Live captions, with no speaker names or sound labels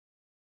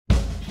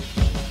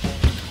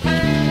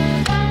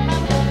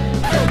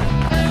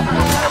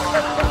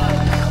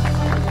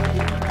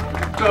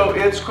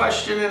it's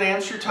question and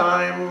answer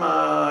time.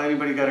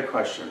 Anybody got a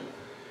question?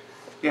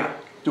 Yeah.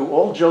 Do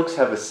all jokes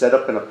have a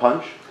setup and a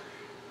punch?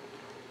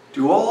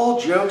 Do all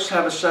jokes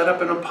have a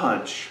setup and a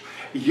punch?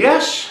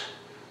 Yes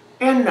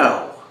and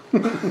no.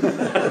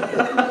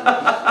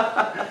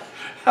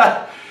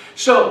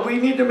 So we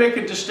need to make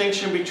a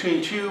distinction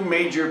between two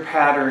major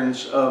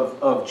patterns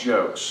of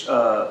jokes,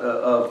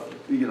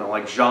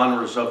 like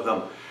genres of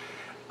them.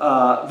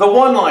 The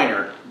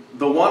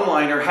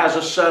one-liner has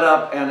a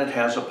setup and it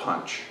has a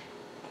punch.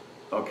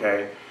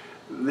 Okay.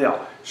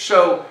 Yeah.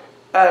 So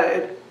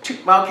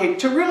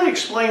to really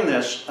explain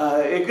this,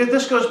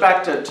 this goes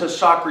back to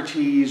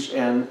Socrates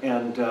and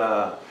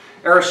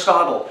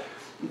Aristotle.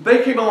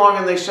 They came along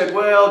and they said,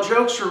 well,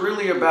 jokes are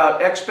really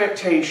about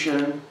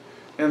expectation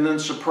and then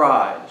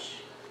surprise.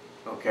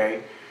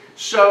 Okay?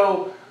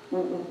 So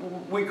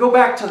we go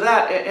back to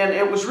that, and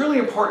it was really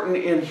important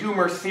in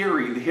humor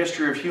theory, the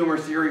history of humor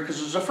theory, because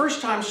it was the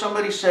first time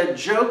somebody said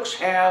jokes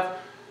have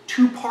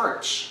two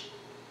parts.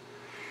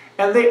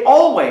 And they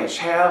always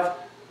have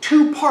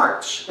two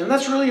parts, and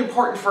that's really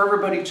important for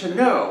everybody to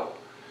know,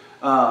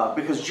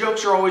 because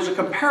jokes are always a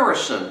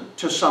comparison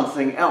to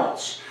something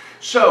else.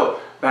 So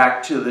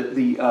back to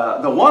the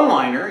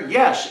one-liner,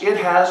 yes, it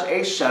has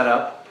a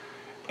setup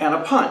and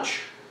a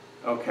punch,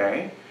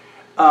 okay?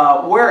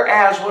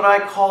 Whereas what I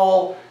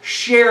call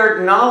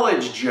shared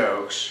knowledge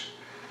jokes,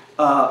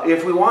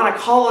 if we want to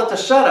call it the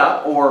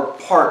setup, or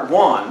part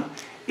one,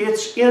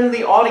 it's in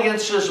the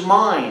audience's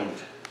mind.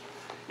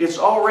 It's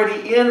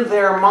already in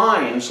their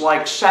minds,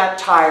 like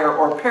satire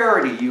or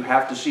parody. You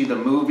have to see the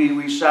movie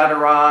we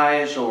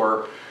satirize,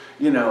 or,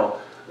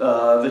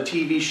 the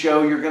TV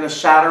show you're going to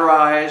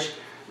satirize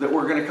that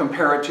we're going to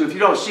compare it to. If you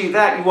don't see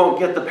that, you won't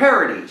get the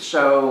parody.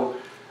 So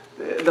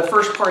the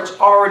first part's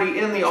already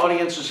in the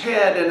audience's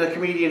head, and the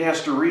comedian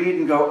has to read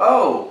and go,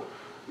 oh,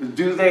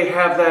 do they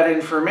have that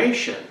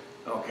information?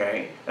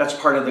 Okay, that's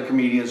part of the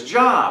comedian's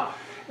job.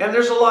 And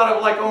there's a lot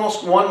of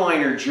almost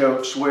one-liner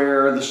jokes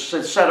where the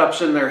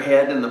setup's in their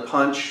head and the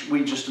punch,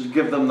 we just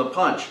give them the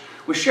punch.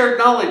 With shared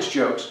knowledge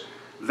jokes,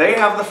 they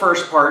have the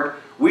first part,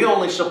 we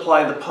only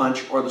supply the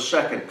punch or the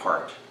second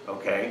part,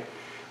 okay?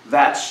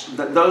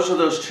 Those are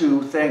those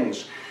two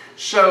things.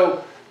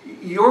 So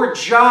your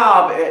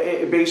job,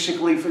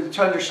 basically,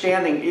 to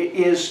understanding,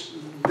 is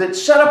that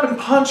setup and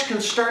punch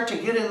can start to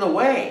get in the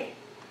way.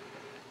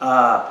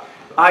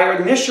 I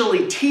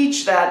initially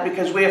teach that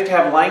because we have to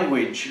have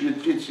language.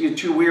 It's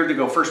too weird to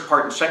go first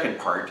part and second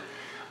part.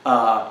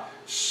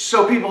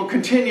 So people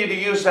continue to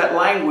use that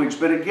language,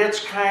 but it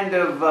gets kind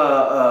of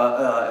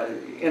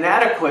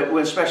inadequate,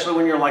 especially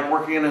when you're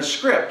working in a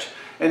script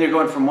and you're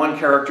going from one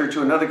character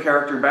to another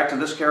character, back to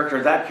this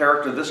character, that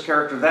character, this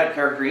character, that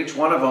character. Each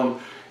one of them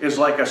is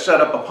like a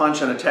setup, a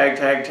punch, and a tag,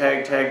 tag,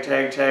 tag, tag,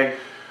 tag, tag.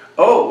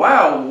 Oh,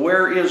 wow,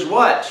 where is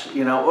what?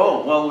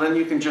 Oh, well, then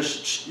you can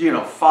just,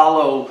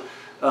 follow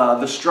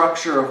the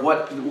structure of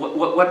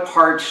what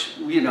part,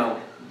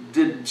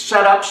 did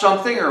set up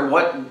something, or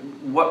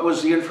what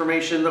was the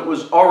information that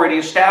was already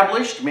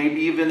established, maybe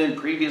even in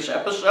previous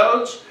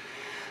episodes,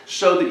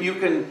 so that you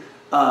can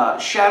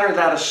shatter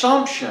that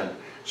assumption.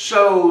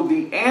 So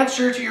the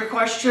answer to your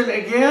question,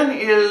 again,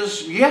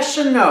 is yes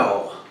and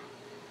no.